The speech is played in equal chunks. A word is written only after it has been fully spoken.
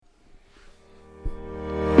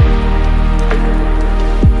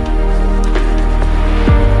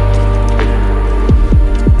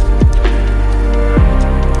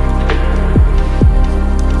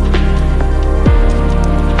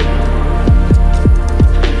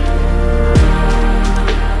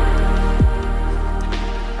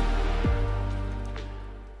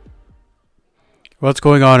What's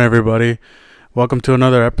going on, everybody? Welcome to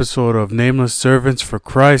another episode of Nameless Servants for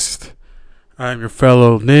Christ. I'm your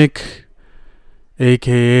fellow Nick,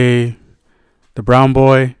 aka the Brown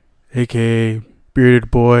Boy, aka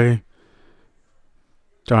Bearded Boy,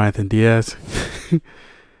 Jonathan Diaz.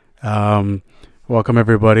 Welcome,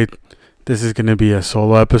 everybody. This is going to be a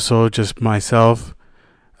solo episode, just myself,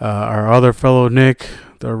 our other fellow Nick,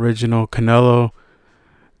 the original Canelo,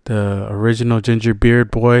 the original Ginger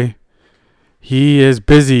Beard Boy. He is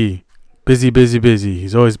busy. He's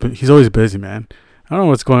always busy, man. I don't know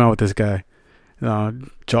what's going on with this guy.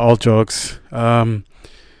 All jokes.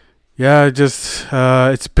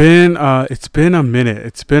 It's been a minute.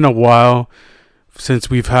 It's been a while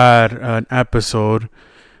since we've had an episode.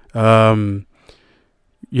 Life.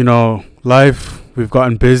 We've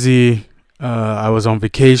gotten busy. I was on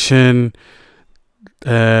vacation.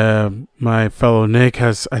 My fellow Nick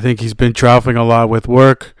I think he's been traveling a lot with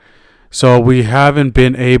work. So we haven't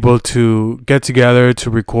been able to get together to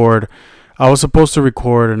record. I was supposed to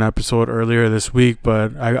record an episode earlier this week,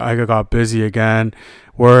 but I got busy again.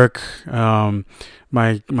 Work,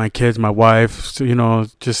 my kids, my wife. So,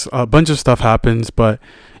 just a bunch of stuff happens. But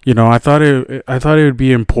I thought it would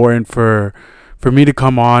be important for me to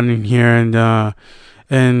come on in here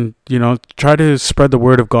and try to spread the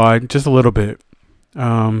word of God just a little bit.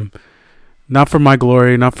 Not for my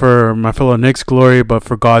glory, not for my fellow Nick's glory, but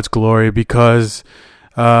for God's glory, because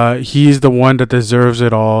He's the one that deserves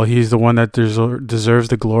it all. He's the one that deserves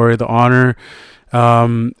the glory, the honor.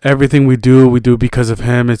 Everything we do because of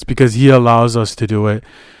Him. It's because He allows us to do it.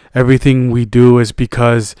 Everything we do is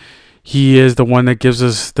because He is the one that gives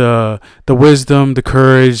us the wisdom, the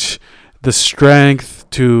courage, the strength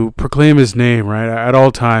to proclaim His name, right, at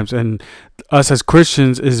all times. And us as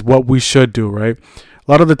Christians is what we should do, right?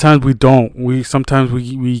 A lot of the times we don't. Sometimes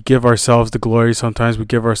we give ourselves the glory. Sometimes we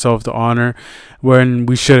give ourselves the honor, when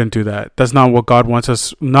we shouldn't do that. That's not what God wants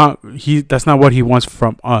us. That's not what He wants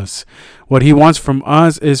from us. What He wants from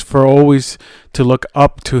us is for always to look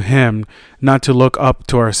up to Him, not to look up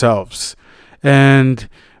to ourselves. And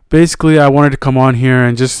basically, I wanted to come on here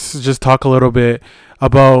and just talk a little bit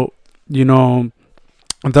about the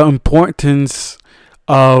importance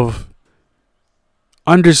of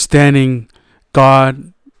understanding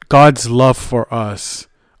God's love for us,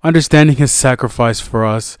 understanding His sacrifice for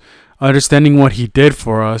us, understanding what He did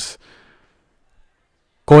for us.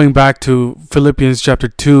 Going back to Philippians chapter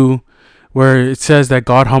 2, where it says that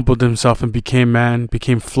God humbled Himself and became man,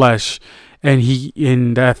 became flesh, and He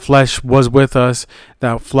in that flesh was with us.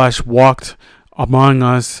 That flesh walked among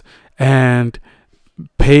us and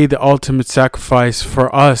paid the ultimate sacrifice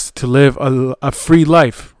for us to live a free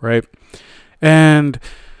life, right? And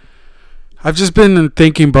I've just been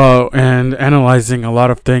thinking about and analyzing a lot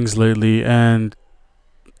of things lately, and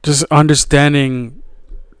just understanding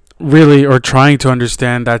really, or trying to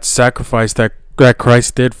understand, that sacrifice that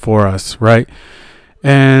Christ did for us, right?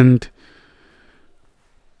 And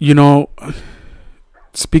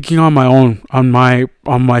speaking on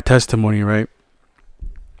my testimony, right?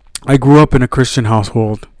 I grew up in a Christian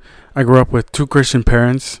household. I grew up with two Christian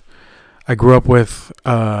parents. I grew up with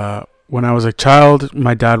when I was a child,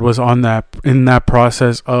 my dad was in that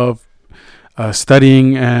process of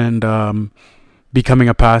studying and becoming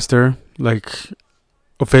a pastor, like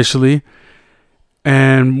officially.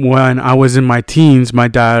 And when I was in my teens, my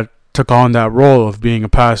dad took on that role of being a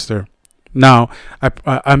pastor. Now,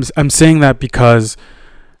 I'm saying that because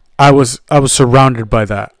I was surrounded by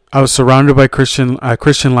that. I was surrounded by Christian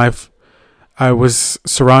life. I was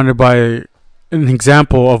surrounded by an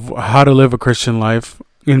example of how to live a Christian life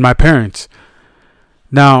in my parents.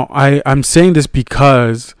 Now, I'm saying this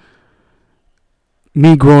because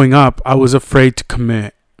me growing up, I was afraid to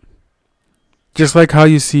commit. Just like how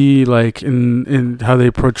you see, like in how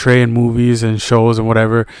they portray in movies and shows and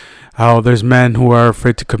whatever, how there's men who are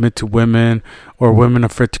afraid to commit to women, or women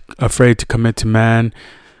afraid to commit to man.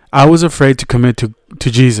 I was afraid to commit to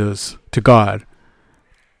Jesus, to God.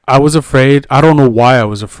 I was afraid. I don't know why I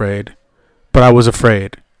was afraid, but I was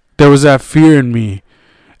afraid. There was that fear in me.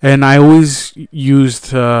 And I always used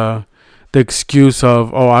the excuse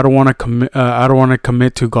of, I don't want to commit. I don't want to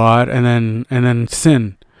commit to God, and then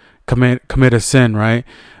sin, commit a sin, right?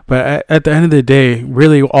 But at the end of the day,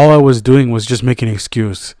 really, all I was doing was just making an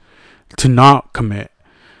excuse to not commit.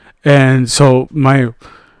 And so my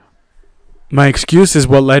excuse is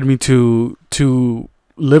what led me to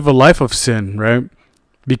live a life of sin, right?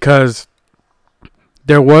 Because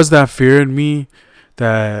there was that fear in me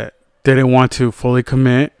that didn't want to fully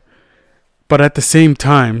commit. But at the same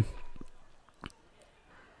time,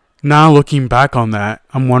 now looking back on that,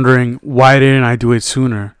 I'm wondering, why didn't I do it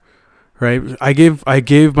sooner? right? I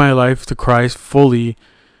gave my life to Christ fully,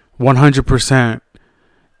 100%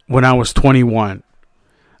 when I was 21.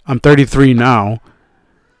 I'm 33 now.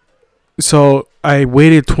 So I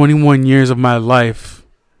waited 21 years of my life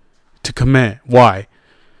to commit. Why?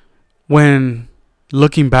 When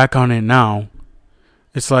looking back on it now,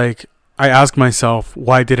 it's like I ask myself,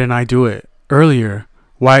 why didn't I do it earlier?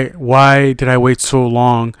 Why did I wait so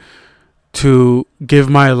long to give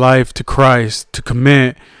my life to Christ, to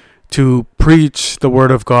commit, to preach the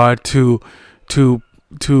word of God, to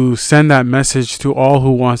send that message to all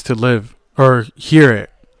who wants to live or hear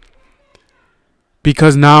it?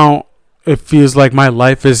 Because now it feels like my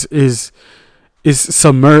life is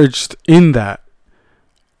submerged in that.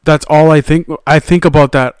 That's all I think. I think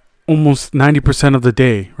about that almost 90% of the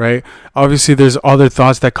day, right? Obviously there's other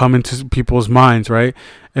thoughts that come into people's minds, right?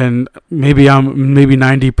 And maybe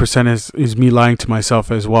 90% is me lying to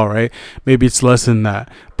myself as well, right? Maybe it's less than that.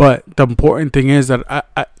 But the important thing is that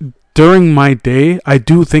I during my day, I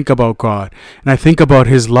do think about God, and I think about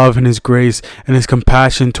His love and His grace and His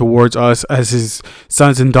compassion towards us as His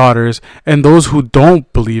sons and daughters, and those who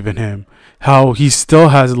don't believe in Him. How He still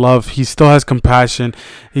has love, He still has compassion,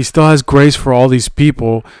 He still has grace for all these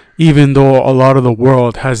people, even though a lot of the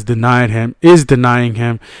world has denied Him, is denying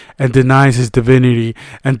Him, and denies His divinity,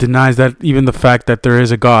 and denies that even the fact that there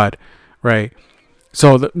is a God, right?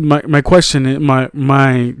 So my question,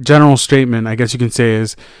 my general statement, I guess you can say,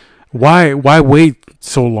 is why wait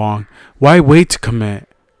so long? Why wait to commit?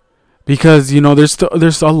 Because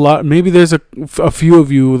there's a lot. Maybe there's a few of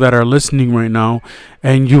you that are listening right now,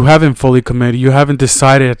 and you haven't fully committed. You haven't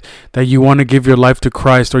decided that you want to give your life to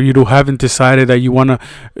Christ, or you haven't decided that you want to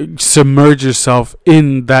submerge yourself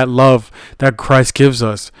in that love that Christ gives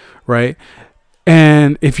us, right?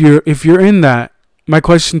 And if you're in that, my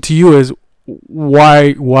question to you is,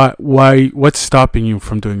 why? What's stopping you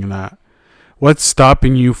from doing that? What's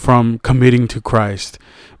stopping you from committing to Christ?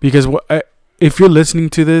 Because if you're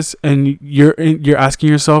listening to this and you're asking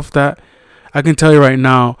yourself that, I can tell you right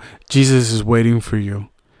now, Jesus is waiting for you.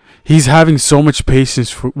 He's having so much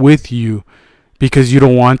patience with you because you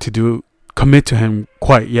don't want to commit to Him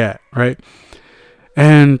quite yet, right?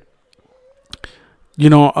 And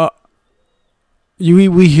we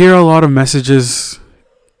hear a lot of messages,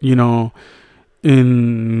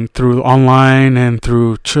 through online and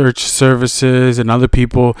through church services and other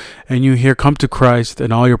people, and you hear, come to Christ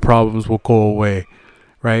and all your problems will go away,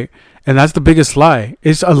 right? And that's the biggest lie.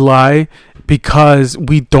 It's a lie because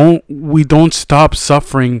we don't stop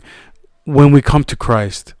suffering when we come to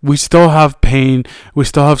Christ. We still have pain, we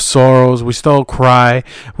still have sorrows, we still cry,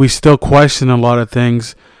 we still question a lot of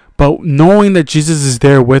things. But knowing that Jesus is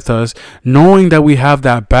there with us, knowing that we have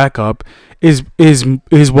that backup, is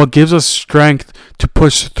what gives us strength to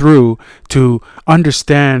push through, to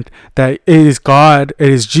understand that it is God, it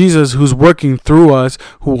is Jesus who's working through us,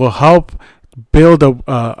 who will help build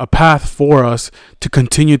a path for us to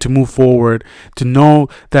continue to move forward, to know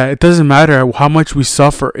that it doesn't matter how much we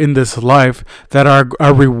suffer in this life, that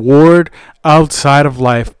our reward outside of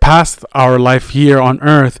life, past our life here on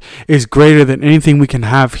earth, is greater than anything we can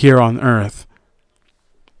have here on earth.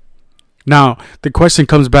 Now, the question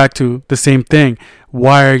comes back to the same thing.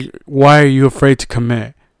 Why are you afraid to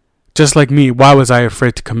commit? Just like me, why was I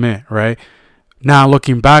afraid to commit, right? Now,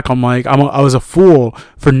 looking back, I'm like, I was a fool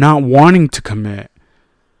for not wanting to commit,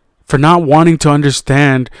 for not wanting to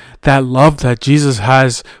understand that love that Jesus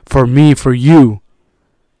has for me, for you.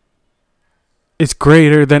 It's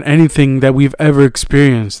greater than anything that we've ever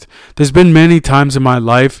experienced. There's been many times in my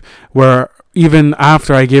life where even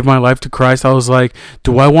after I gave my life to Christ, I was like,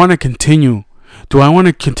 do I want to continue? Do I want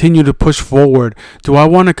to continue to push forward? Do I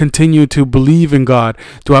want to continue to believe in God?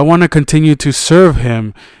 Do I want to continue to serve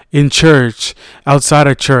Him in church, outside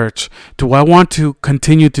of church? Do I want to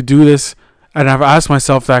continue to do this? And I've asked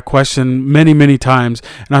myself that question many, many times.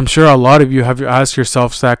 And I'm sure a lot of you have asked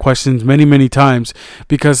yourselves that question many, many times,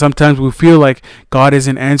 because sometimes we feel like God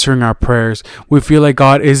isn't answering our prayers. We feel like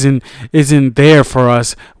God isn't there for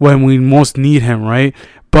us when we most need Him, right?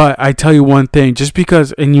 But I tell you one thing, just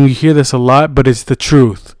because, and you hear this a lot, but it's the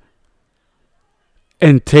truth.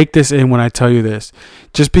 And take this in when I tell you this.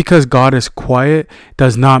 Just because God is quiet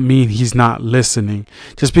does not mean He's not listening.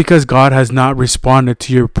 Just because God has not responded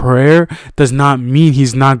to your prayer does not mean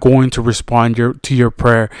He's not going to respond to your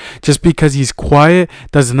prayer. Just because He's quiet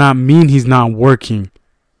does not mean He's not working.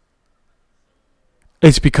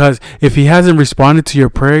 It's because if He hasn't responded to your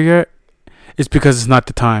prayer yet, it's because it's not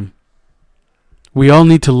the time. We all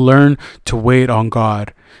need to learn to wait on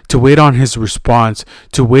God, to wait on his response,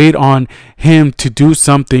 to wait on him to do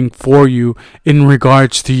something for you in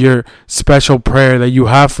regards to your special prayer that you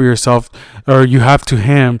have for yourself, or you have to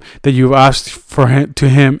him, that you've asked for him to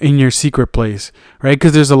him in your secret place, right?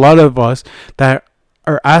 Because there's a lot of us that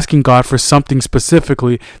are asking God for something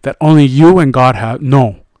specifically that only you and God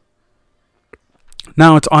know.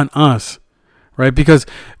 Now it's on us, right? Because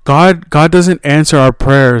God doesn't answer our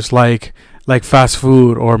prayers like fast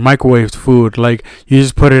food or microwaved food. Like you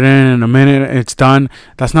just put it in a minute, it's done.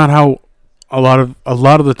 That's not how a lot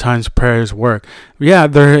of the times prayers work. Yeah,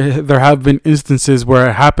 there have been instances where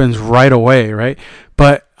it happens right away, right?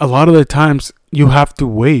 But a lot of the times you have to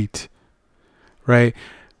wait, right?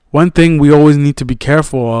 One thing we always need to be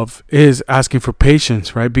careful of is asking for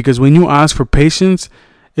patience, right? Because when you ask for patience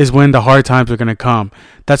is when the hard times are going to come.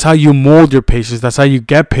 That's how you mold your patience. That's how you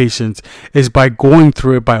get patience, is by going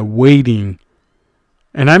through it, by waiting.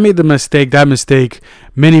 And I made that mistake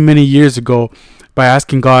many, many years ago by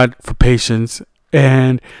asking God for patience.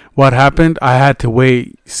 And what happened? I had to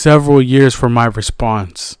wait several years for my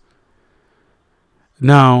response.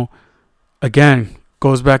 Now, again,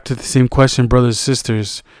 goes back to the same question, brothers,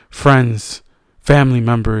 sisters, friends, family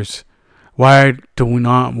members. Why do we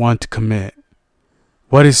not want to commit?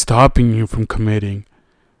 What is stopping you from committing?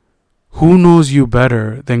 Who knows you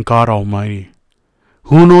better than God Almighty?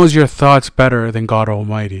 Who knows your thoughts better than God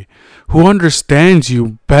Almighty? Who understands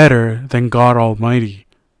you better than God Almighty?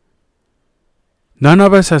 None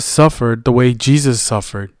of us has suffered the way Jesus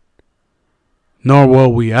suffered, nor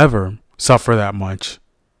will we ever suffer that much.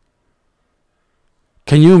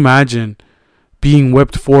 Can you imagine being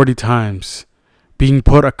whipped 40 times, being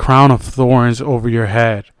put a crown of thorns over your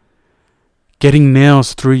head, getting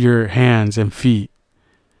nails through your hands and feet,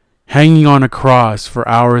 hanging on a cross for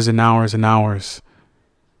hours and hours and hours,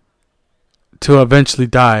 to eventually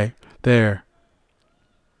die there?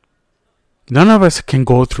 None of us can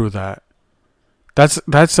go through that.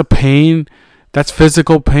 That's a pain. That's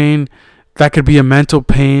physical pain. That could be a mental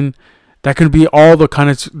pain. That could be all the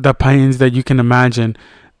the pains that you can imagine.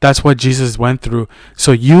 That's what Jesus went through.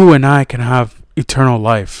 So you and I can have eternal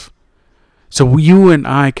life. So you and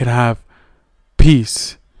I can have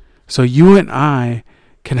peace. So you and I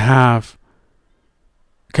can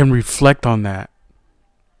reflect on that.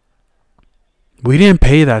 We didn't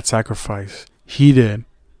pay that sacrifice. He did.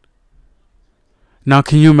 Now,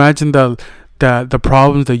 can you imagine the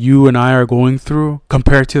problems that you and I are going through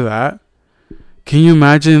compared to that? Can you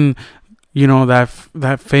imagine,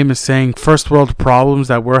 that famous saying, first world problems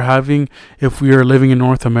that we're having if we are living in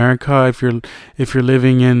North America, if you're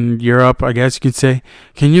living in Europe, I guess you could say.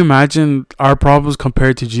 Can you imagine our problems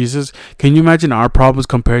compared to Jesus? Can you imagine our problems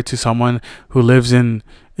compared to someone who lives in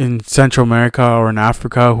Central America or in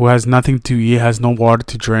Africa, who has nothing to eat, has no water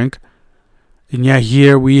to drink? And yet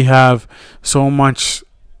here we have so much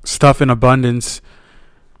stuff in abundance,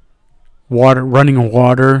 running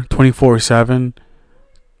water 24/7,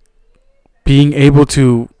 being able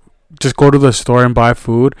to just go to the store and buy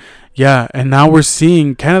food. Yeah, and now we're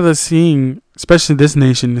seeing, especially this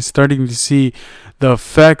nation is starting to see the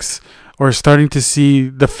effects, or starting to see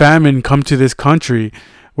the famine come to this country,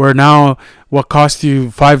 where now what cost you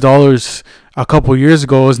 $5 a couple years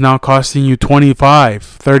ago is now costing you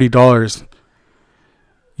 $25, $30.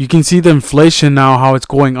 You can see the inflation now, how it's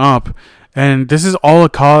going up, and this is all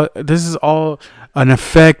an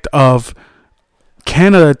effect of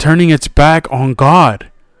Canada turning its back on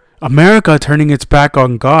God, America turning its back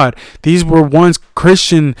on God. These were once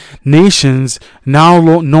Christian nations, now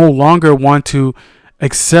no longer want to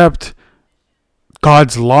accept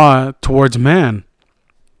God's law towards man.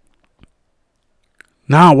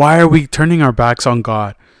 Now, why are we turning our backs on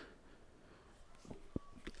God?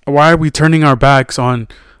 Why are we turning our backs on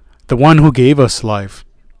the one who gave us life?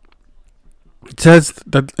 It says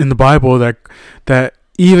that in the Bible that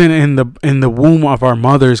even in the womb of our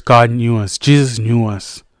mothers, God knew us. Jesus knew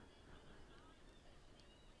us.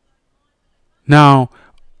 Now,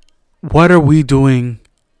 what are we doing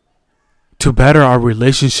to better our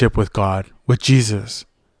relationship with God, with Jesus?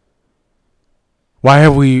 Why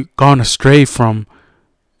have we gone astray from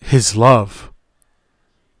His love?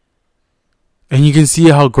 And you can see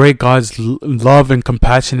how great God's love and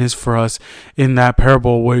compassion is for us in that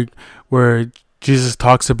parable where Jesus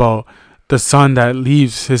talks about the son that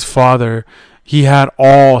leaves his father. He had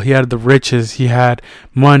the riches, he had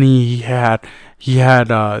money, he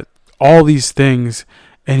had all these things,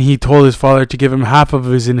 and he told his father to give him half of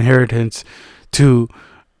his inheritance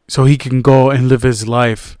so he can go and live his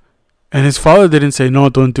life. And his father didn't say, no,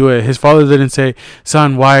 don't do it. His father didn't say,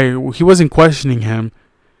 son, why? He wasn't questioning him.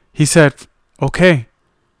 He said, okay,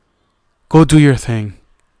 go do your thing.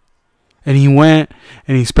 And he went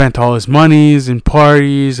and he spent all his monies and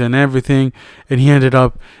parties and everything, and he ended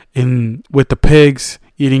up in with the pigs,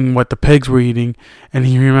 eating what the pigs were eating. And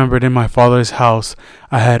he remembered, in my father's house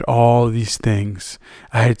I had all these things.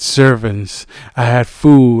 I had servants, I had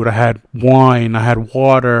food, I had wine, I had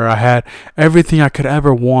water, I had everything I could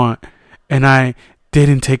ever want, and I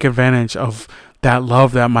didn't take advantage of that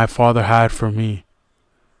love that my father had for me.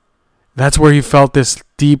 That's where he felt this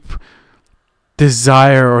deep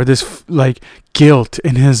desire, or this like guilt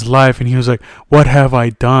in his life, and he was like, what have I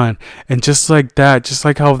done? And just like that, just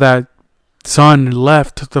like how that son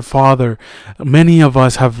left the father, many of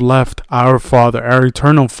us have left our father, our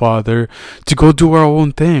eternal father, to go do our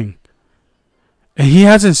own thing. And he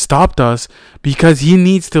hasn't stopped us, because he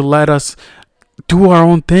needs to let us do our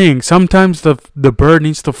own thing. Sometimes the bird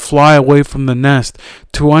needs to fly away from the nest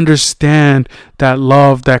to understand that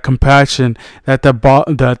love, that compassion that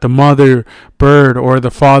the mother bird, or the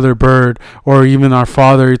father bird, or even our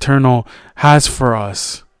Father eternal has for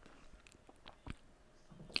us.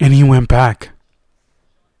 And he went back.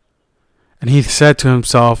 And he said to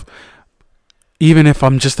himself, even if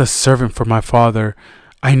I'm just a servant for my father,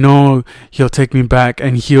 I know he'll take me back,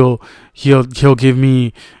 and he'll give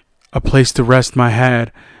me a place to rest my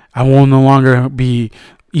head. I will no longer be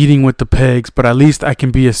eating with the pigs, but at least I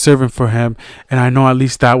can be a servant for him, and I know at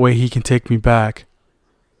least that way he can take me back.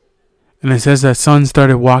 And it says that son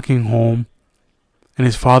started walking home, and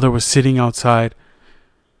his father was sitting outside,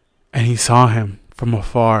 and he saw him from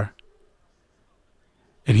afar.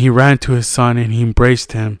 And he ran to his son, and he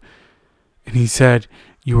embraced him, and he said,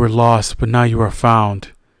 you were lost, but now you are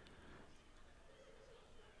found.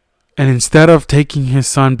 And instead of taking his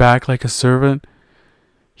son back like a servant,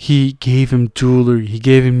 he gave him jewelry, he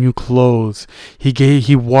gave him new clothes,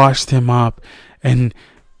 he washed him up, and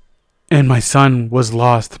my son was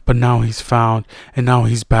lost, but now he's found, and now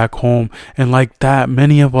he's back home. And like that,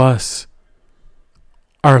 many of us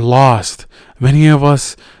are lost. Many of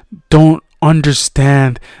us don't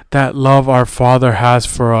understand that love our Father has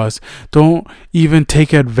for us. Don't even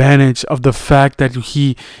take advantage of the fact that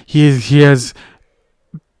he has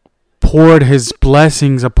poured his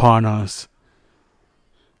blessings upon us.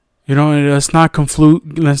 Let's not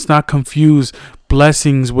confuse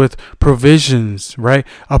blessings with provisions, right?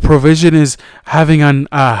 A provision is having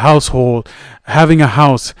a household, having a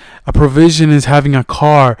house. A provision is having a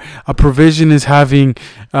car. A provision is having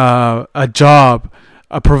a job.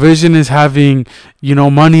 A provision is having,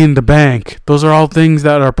 money in the bank. Those are all things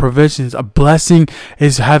that are provisions. A blessing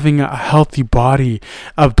is having a healthy body.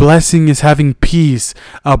 A blessing is having peace.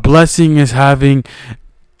 A blessing is having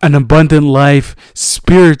an abundant life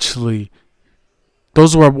spiritually.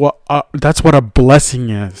 That's what a blessing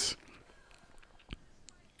is.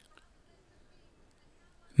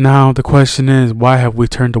 Now the question is, why have we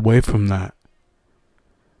turned away from that?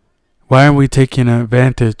 Why are we taking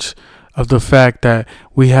advantage of the fact that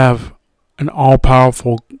we have an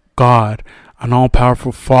all-powerful God, an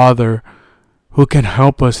all-powerful Father who can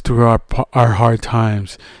help us through our hard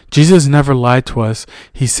times? Jesus never lied to us.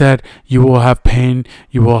 He said, you will have pain,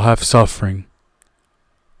 you will have suffering.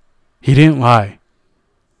 He didn't lie.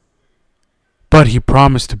 But he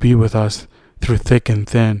promised to be with us through thick and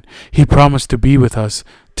thin. He promised to be with us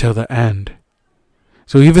till the end.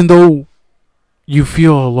 So even though you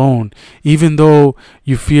feel alone, even though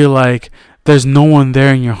you feel like there's no one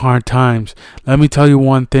there in your hard times, let me tell you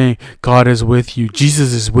one thing: God is with you.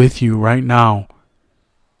 Jesus is with you right now.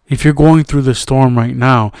 If you're going through the storm right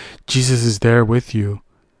now, Jesus is there with you.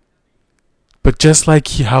 But just like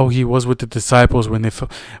how he was with the disciples when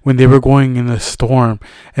they were going in the storm,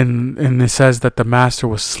 and it says that the master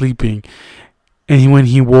was sleeping, and when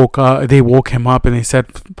he woke up, they woke him up and they said,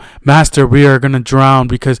 Master, we are going to drown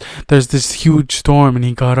because there's this huge storm. And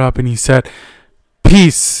he got up and he said,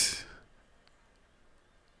 peace.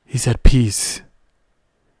 He said, peace.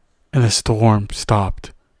 And the storm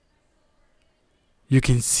stopped. You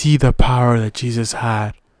can see the power that Jesus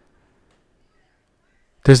had.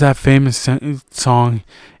 There's that famous song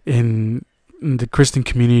in the Christian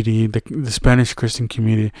community, the Spanish Christian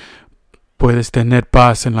community, Puedes tener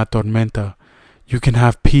paz en la tormenta. You can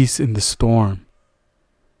have peace in the storm.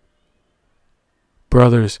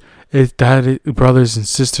 Brothers and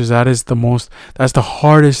sisters, that's the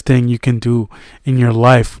hardest thing you can do in your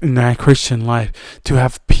life, in that Christian life, to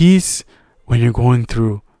have peace when you're going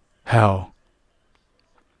through hell.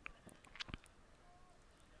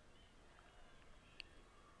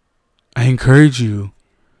 I encourage you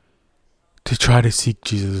to try to seek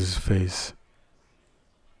Jesus' face.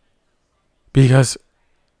 Because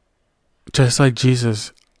just like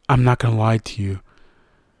Jesus, I'm not going to lie to you.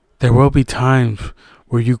 There will be times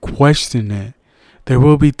where you question it. There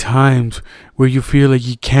will be times where you feel like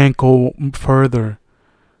you can't go further.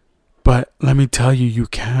 But let me tell you, you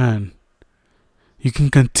can. You can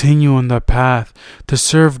continue on that path to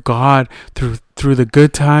serve God through the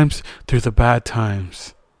good times, through the bad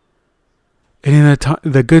times. And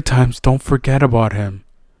in the good times, don't forget about Him.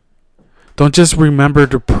 Don't just remember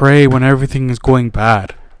to pray when everything is going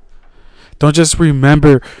bad. Don't just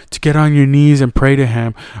remember to get on your knees and pray to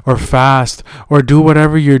Him, or fast, or do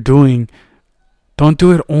whatever you're doing. Don't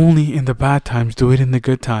do it only in the bad times. Do it in the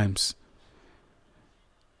good times.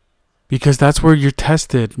 Because that's where you're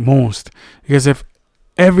tested most. Because if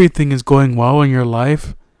everything is going well in your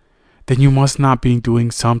life, then you must not be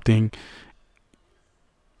doing something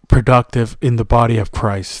productive in the body of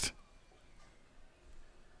Christ.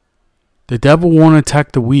 The devil won't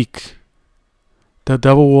attack the weak. The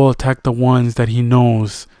devil will attack the ones that he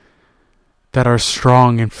knows that are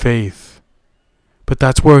strong in faith. But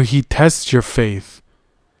that's where he tests your faith.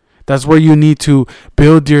 That's where you need to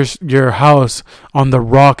build your house on the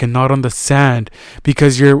rock and not on the sand.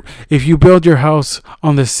 Because if you build your house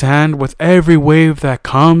on the sand, with every wave that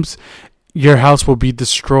comes, your house will be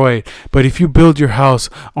destroyed. But if you build your house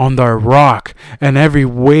on the rock, and every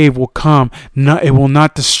wave will come, it will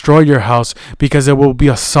not destroy your house, because it will be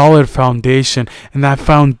a solid foundation. And that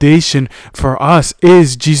foundation for us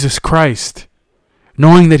is Jesus Christ.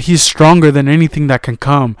 Knowing that He's stronger than anything that can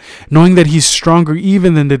come. Knowing that He's stronger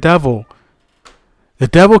even than the devil. The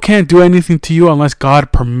devil can't do anything to you unless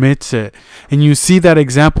God permits it. And you see that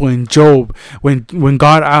example in Job. When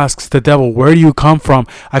God asks the devil, "Where do you come from?"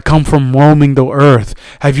 "I come from roaming the earth."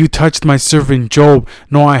 "Have you touched my servant Job?"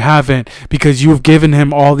 "No, I haven't." "Because you've given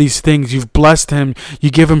him all these things. You've blessed him. You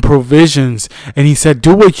give him provisions." And he said,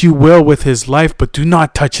 "Do what you will with his life, but do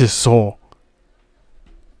not touch his soul."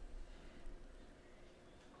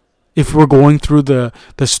 If we're going through the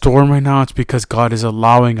storm right now, it's because God is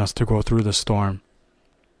allowing us to go through the storm.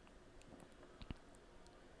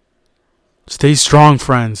 Stay strong,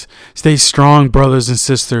 friends. Stay strong, brothers and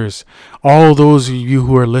sisters. All those of you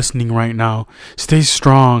who are listening right now, stay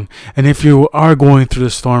strong. And if you are going through the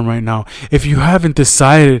storm right now, if you haven't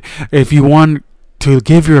decided if you want to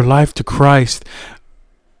give your life to Christ,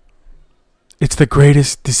 it's the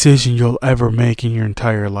greatest decision you'll ever make in your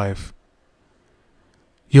entire life.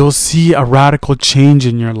 You'll see a radical change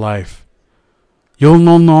in your life. You'll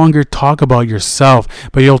no longer talk about yourself,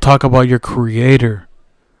 but you'll talk about your Creator.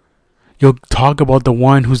 You'll talk about the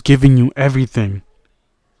one who's giving you everything.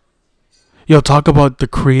 You'll talk about the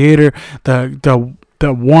Creator, the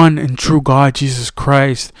one and true God, Jesus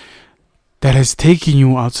Christ, that has taken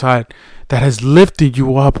you outside, that has lifted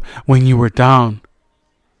you up when you were down.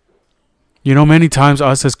 You know, many times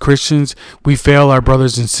us as Christians, we fail our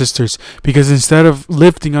brothers and sisters because instead of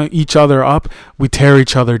lifting each other up, we tear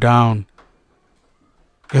each other down.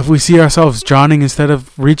 If we see ourselves drowning, instead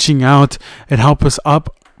of reaching out and help us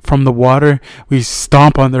up from the water, we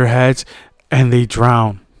stomp on their heads and they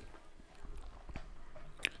drown.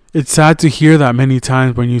 It's sad to hear that many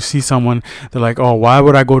times when you see someone, they're like, "Oh, why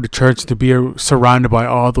would I go to church to be surrounded by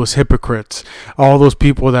all those hypocrites, all those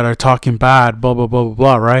people that are talking bad, blah, blah, blah, blah,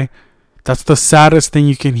 blah," right? That's the saddest thing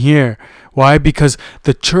you can hear. Why? Because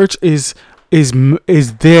the church is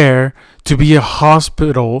there to be a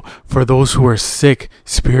hospital for those who are sick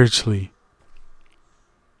spiritually,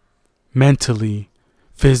 mentally,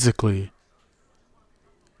 physically.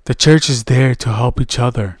 The church is there to help each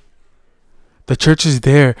other. The church is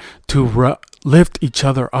there to lift each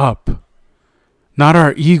other up. Not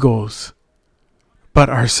our egos,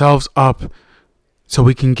 but ourselves up, so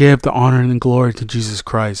we can give the honor and the glory to Jesus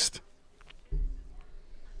Christ.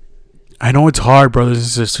 I know it's hard, brothers and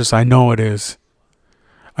sisters. I know it is.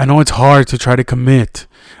 I know it's hard to try to commit.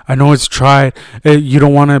 I know you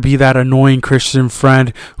don't want to be that annoying Christian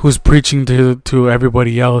friend who's preaching to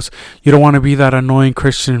everybody else. You don't want to be that annoying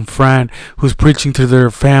Christian friend who's preaching to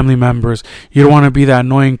their family members. You don't want to be that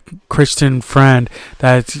annoying Christian friend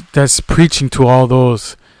that's preaching to all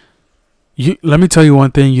those. Let me tell you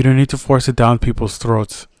one thing. You don't need to force it down people's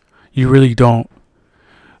throats. You really don't.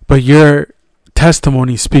 But your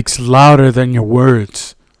testimony speaks louder than your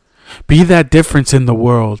words. Be that difference in the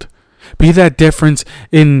world. Be that difference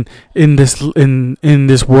in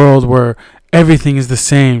this world where everything is the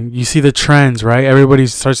same. You see the trends, right? Everybody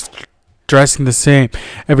starts dressing the same.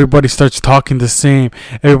 Everybody starts talking the same.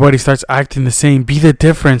 Everybody starts acting the same. Be the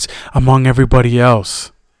difference among everybody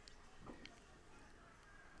else.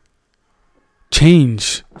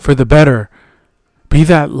 Change for the better. Be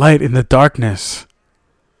that light in the darkness.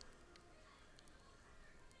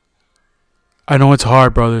 I know it's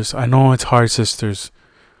hard, brothers. I know it's hard, sisters.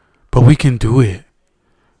 But we can do it.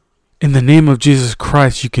 In the name of Jesus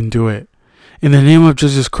Christ, you can do it. In the name of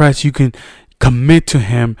Jesus Christ, you can commit to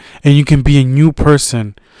Him and you can be a new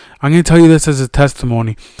person. I'm going to tell you this as a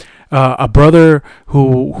testimony. A brother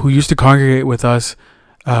who used to congregate with us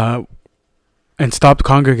and stopped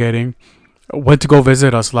congregating went to go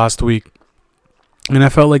visit us last week. And I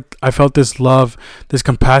felt this love, this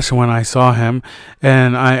compassion when I saw him.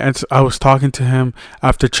 And I was talking to him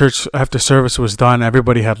after service was done.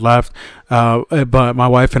 Everybody had left, but my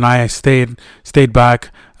wife and I stayed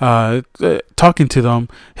back, talking to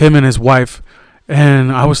him and his wife.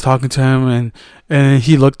 And I was talking to him, and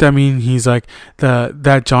he looked at me and he's like,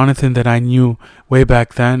 that Jonathan that I knew way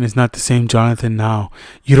back then is not the same Jonathan now.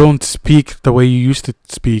 You don't speak the way you used to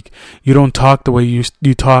speak. You don't talk the way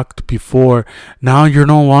you talked before. Now you're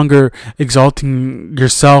no longer exalting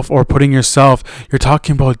yourself or putting yourself. You're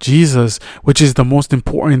talking about Jesus, which is the most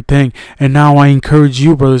important thing. And now I encourage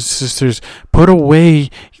you, brothers and sisters, put away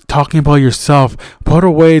talking about yourself. Put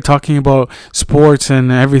away talking about sports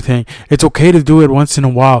and everything. It's okay to do it once in a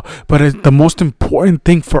while, but the most important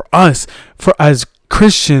thing for us, as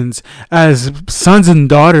Christians, as sons and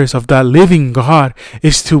daughters of that living God,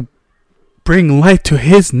 is to bring light to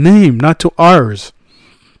His name, not to ours.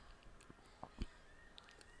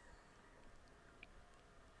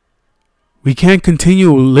 We can't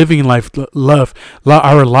continue living our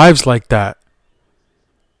lives like that.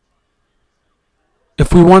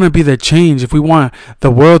 If we want to be the change, if we want the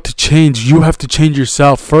world to change, you have to change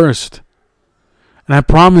yourself first. And I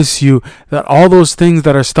promise you that all those things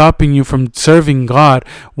that are stopping you from serving God,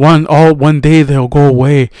 one day they'll go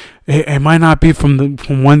away. It might not be from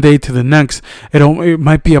one day to the next. It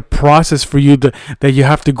might be a process for you that you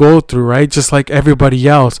have to go through, right? Just like everybody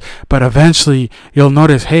else. But eventually you'll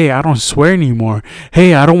notice, hey, I don't swear anymore.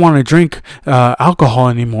 Hey, I don't want to drink alcohol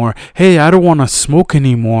anymore. Hey, I don't want to smoke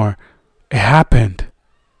anymore. It happened.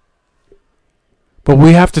 But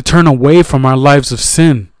we have to turn away from our lives of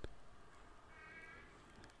sin.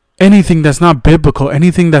 Anything that's not biblical,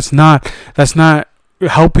 anything that's not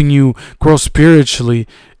helping you grow spiritually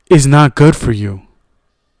is not good for you.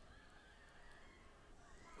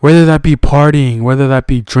 Whether that be partying, whether that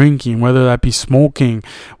be drinking, whether that be smoking,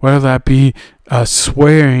 whether that be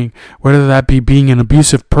swearing, whether that be being an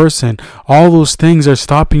abusive person, all those things are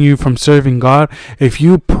stopping you from serving God. If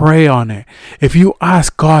you pray on it, if you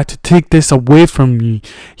ask God to take this away from you,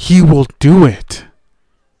 He will do it.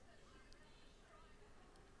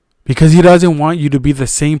 Because He doesn't want you to be the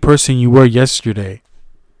same person you were yesterday.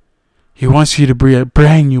 He wants you to be a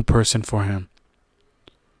brand new person for Him.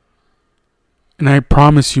 And I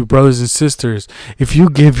promise you, brothers and sisters, if you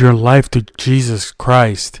give your life to Jesus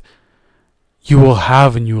Christ, you will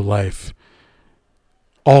have a new life.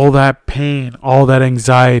 All that pain, all that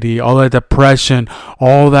anxiety, all that depression,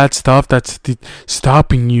 all that stuff that's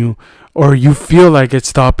stopping you, or you feel like it's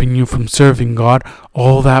stopping you from serving God,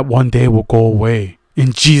 all that one day will go away.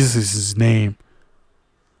 In Jesus' name.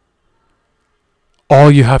 All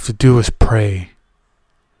you have to do is pray.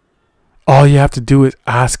 All you have to do is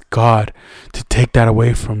ask God to take that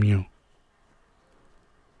away from you.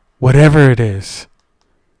 Whatever it is.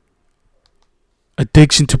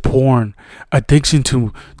 Addiction to porn, addiction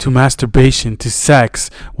to masturbation, to sex,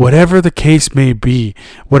 whatever the case may be,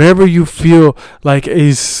 whatever you feel like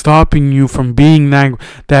is stopping you from being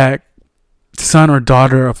that son or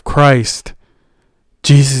daughter of Christ,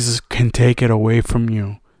 Jesus can take it away from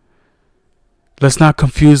you. Let's not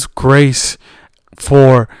confuse grace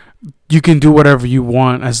for you can do whatever you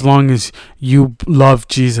want as long as you love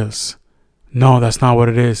Jesus. No, that's not what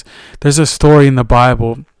it is. There's a story in the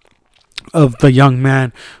Bible of the young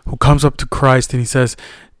man who comes up to Christ and he says,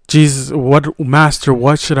 Jesus, Master,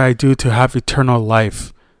 what should I do to have eternal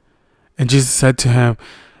life? And Jesus said to him,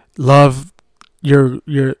 love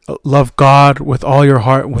God with all your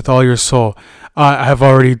heart, with all your soul. I have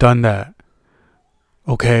already done that.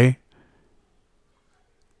 Okay?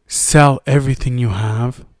 Sell everything you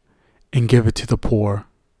have and give it to the poor.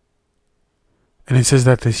 And it says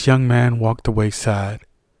that this young man walked away sad.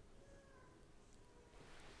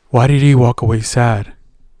 Why did he walk away sad?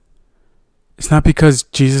 It's not because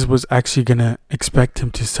Jesus was actually going to expect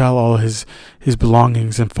him to sell all his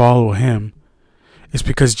belongings and follow him. It's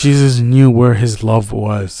because Jesus knew where his love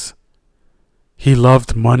was. He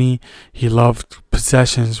loved money. He loved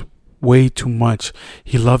possessions way too much.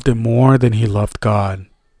 He loved it more than he loved God.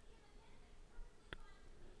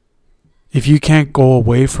 If you can't go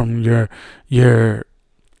away from the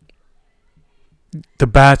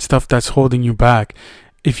bad stuff that's holding you back,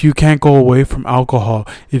 if you can't go away from alcohol,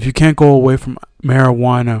 if you can't go away from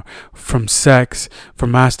marijuana, from sex,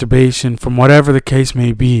 from masturbation, from whatever the case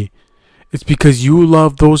may be, It's because you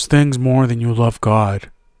love those things more than you love God.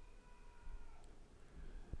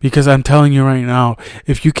 Because I'm telling you right now,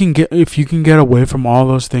 if you can get away from all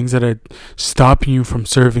those things that are stopping you from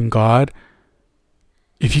serving God,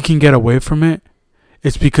 if you can get away from it,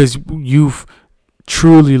 it's because you've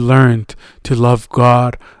truly learned to love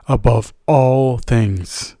God above all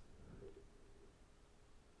things.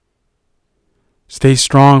 Stay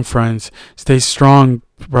strong, friends. Stay strong,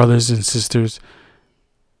 brothers and sisters.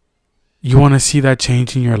 You want to see that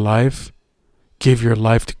change in your life? Give your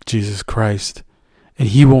life to Jesus Christ, and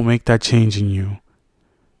He will make that change in you.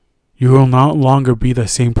 You will no longer be the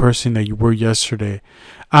same person that you were yesterday.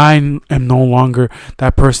 I am no longer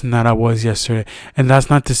that person that I was yesterday. And that's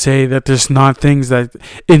not to say that there's not things that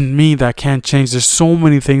in me that can't change. There's so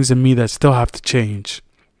many things in me that still have to change.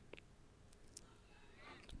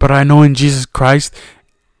 But I know in Jesus Christ,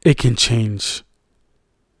 it can change.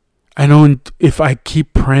 I know if I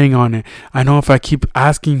keep praying on it, I know if I keep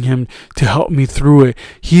asking Him to help me through it,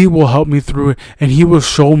 He will help me through it, and He will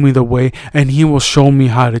show me the way, and He will show me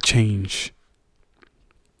how to change.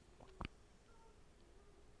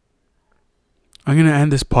 I'm going to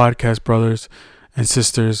end this podcast, brothers and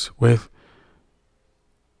sisters, with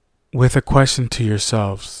a question to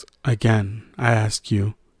yourselves. Again, I ask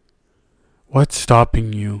you, what's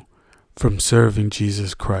stopping you from serving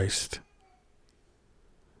Jesus Christ?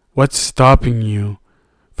 What's stopping you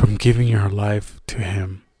from giving your life to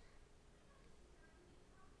Him?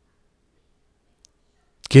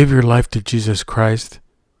 Give your life to Jesus Christ,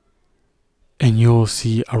 and you will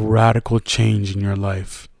see a radical change in your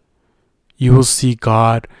life. You will see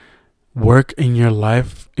God work in your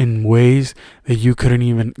life in ways that you can't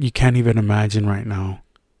even imagine right now.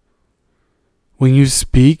 When you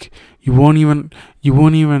speak, you won't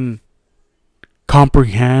even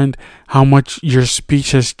comprehend how much your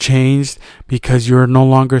speech has changed, because you're no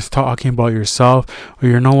longer talking about yourself, or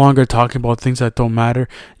you're no longer talking about things that don't matter.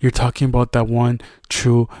 You're talking about that one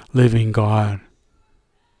true living God.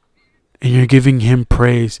 And you're giving Him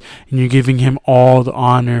praise, and you're giving Him all the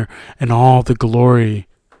honor and all the glory.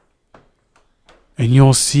 And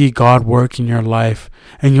you'll see God work in your life,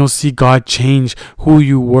 and you'll see God change who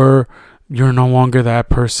you were. You're no longer that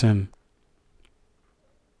person.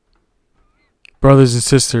 Brothers and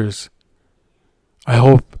sisters, I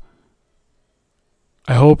hope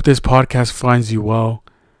this podcast finds you well.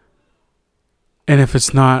 And if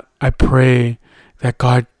it's not, I pray that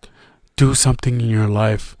God do something in your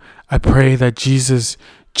life. I pray that Jesus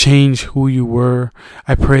change who you were.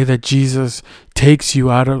 I pray that Jesus takes you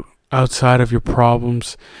outside of your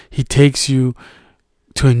problems. He takes you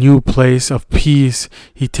to a new place of peace.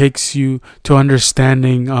 He takes you to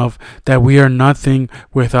understanding of that we are nothing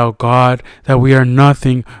without God, that we are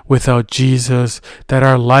nothing without Jesus, that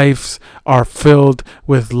our lives are filled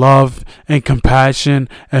with love and compassion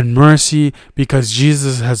and mercy because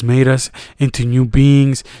Jesus has made us into new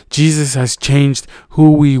beings. Jesus has changed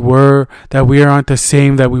who we were, that we aren't the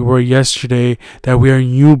same that we were yesterday, that we are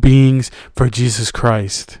new beings for Jesus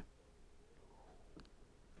Christ.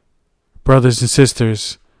 Brothers and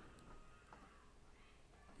sisters,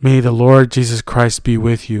 may the Lord Jesus Christ be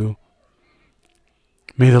with you.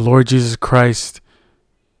 May the Lord Jesus Christ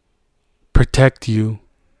protect you.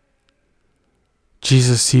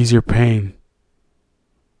 Jesus sees your pain.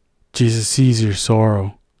 Jesus sees your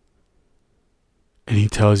sorrow. And He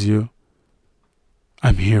tells you,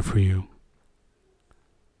 I'm here for you.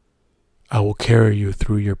 I will carry you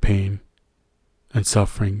through your pain and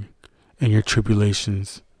suffering and your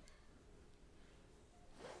tribulations.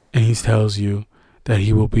 And He tells you that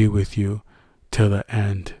He will be with you till the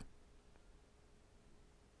end.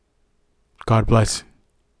 God bless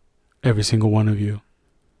every single one of you.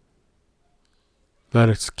 Let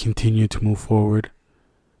us continue to move forward,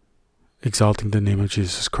 exalting the name of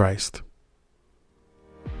Jesus Christ.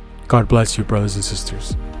 God bless you, brothers and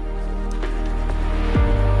sisters.